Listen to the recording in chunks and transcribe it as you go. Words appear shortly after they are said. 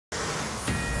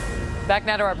Back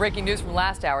now to our breaking news from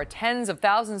last hour. Tens of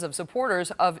thousands of supporters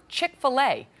of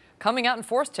Chick-fil-A coming out in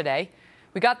force today.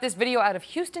 We got this video out of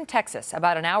Houston, Texas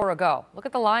about an hour ago. Look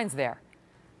at the lines there.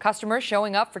 Customers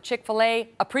showing up for Chick-fil-A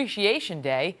Appreciation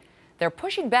Day. They're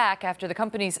pushing back after the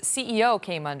company's CEO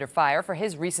came under fire for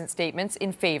his recent statements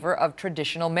in favor of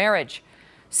traditional marriage.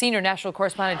 Senior national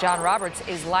correspondent John Roberts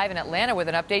is live in Atlanta with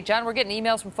an update. John, we're getting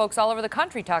emails from folks all over the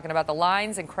country talking about the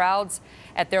lines and crowds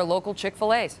at their local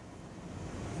Chick-fil-A's.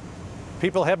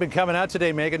 People have been coming out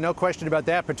today, Megan, no question about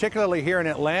that, particularly here in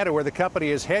Atlanta where the company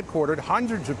is headquartered.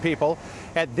 Hundreds of people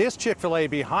at this Chick-fil-A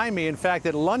behind me. In fact,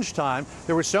 at lunchtime,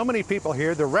 there were so many people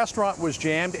here, the restaurant was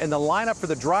jammed and the lineup for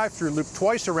the drive-thru looped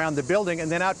twice around the building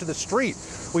and then out to the street.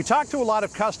 We talked to a lot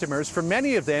of customers. For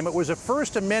many of them, it was a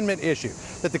First Amendment issue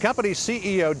that the company's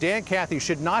CEO, Dan Cathy,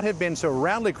 should not have been so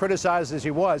roundly criticized as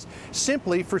he was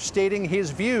simply for stating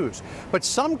his views. But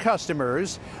some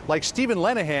customers, like Stephen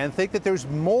Lenahan, think that there's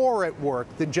more at work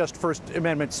than just First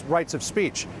Amendment's rights of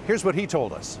speech. Here's what he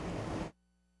told us.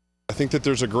 I think that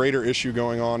there's a greater issue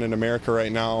going on in America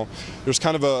right now. There's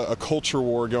kind of a culture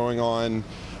war going on,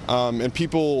 and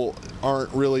people aren't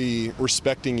really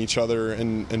respecting each other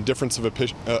and difference of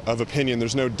opinion.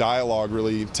 There's no dialogue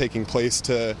really taking place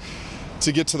to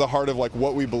get to the heart of like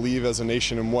what we believe as a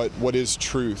nation and what is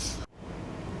truth.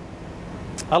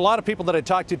 A lot of people that I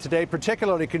talked to today,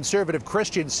 particularly conservative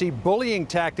Christians, see bullying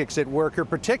tactics at work,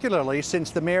 particularly since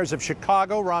the mayors of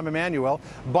Chicago, Rahm Emanuel,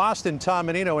 Boston, Tom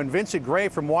Menino, and Vincent Gray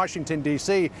from Washington,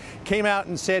 D.C. came out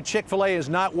and said Chick-fil-A is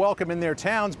not welcome in their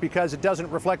towns because it doesn't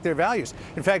reflect their values.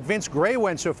 In fact, Vince Gray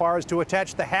went so far as to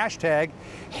attach the hashtag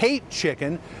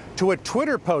 #HateChicken to a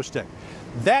Twitter posting.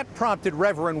 That prompted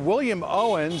Reverend William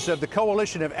Owens of the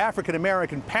Coalition of African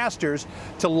American Pastors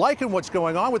to liken what's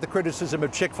going on with the criticism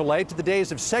of Chick-fil-A to the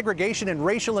days of segregation and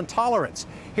racial intolerance.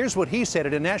 Here's what he said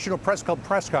at a National Press Club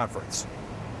press conference.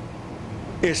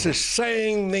 It's the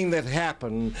same thing that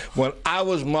happened when I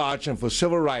was marching for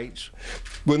civil rights,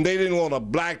 when they didn't want a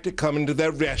black to come into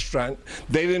their restaurant,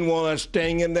 they didn't want us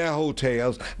staying in their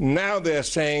hotels. Now they're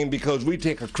saying because we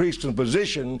take a Christian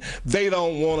position, they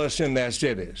don't want us in their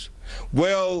cities.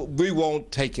 Well, we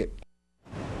won't take it.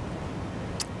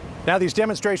 Now, these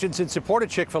demonstrations in support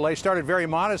of Chick-fil-A started very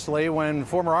modestly when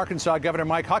former Arkansas Governor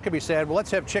Mike Huckabee said, well,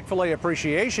 let's have Chick-fil-A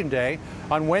Appreciation Day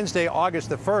on Wednesday, August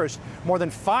the 1st. More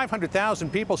than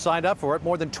 500,000 people signed up for it.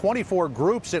 More than 24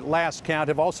 groups at last count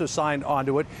have also signed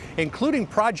onto it, including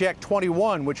Project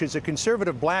 21, which is a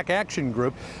conservative black action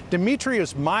group.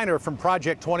 Demetrius Minor from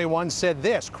Project 21 said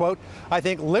this, quote, I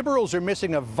think liberals are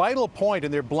missing a vital point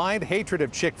in their blind hatred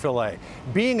of Chick-fil-A.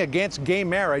 Being against gay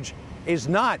marriage is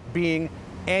not being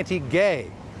anti-gay.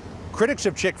 Critics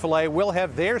of Chick-fil-A will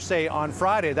have their say on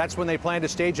Friday. That's when they plan to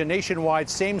stage a nationwide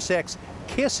same-sex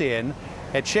kiss-in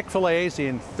at Chick-fil-A's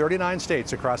in 39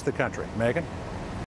 states across the country. Megan?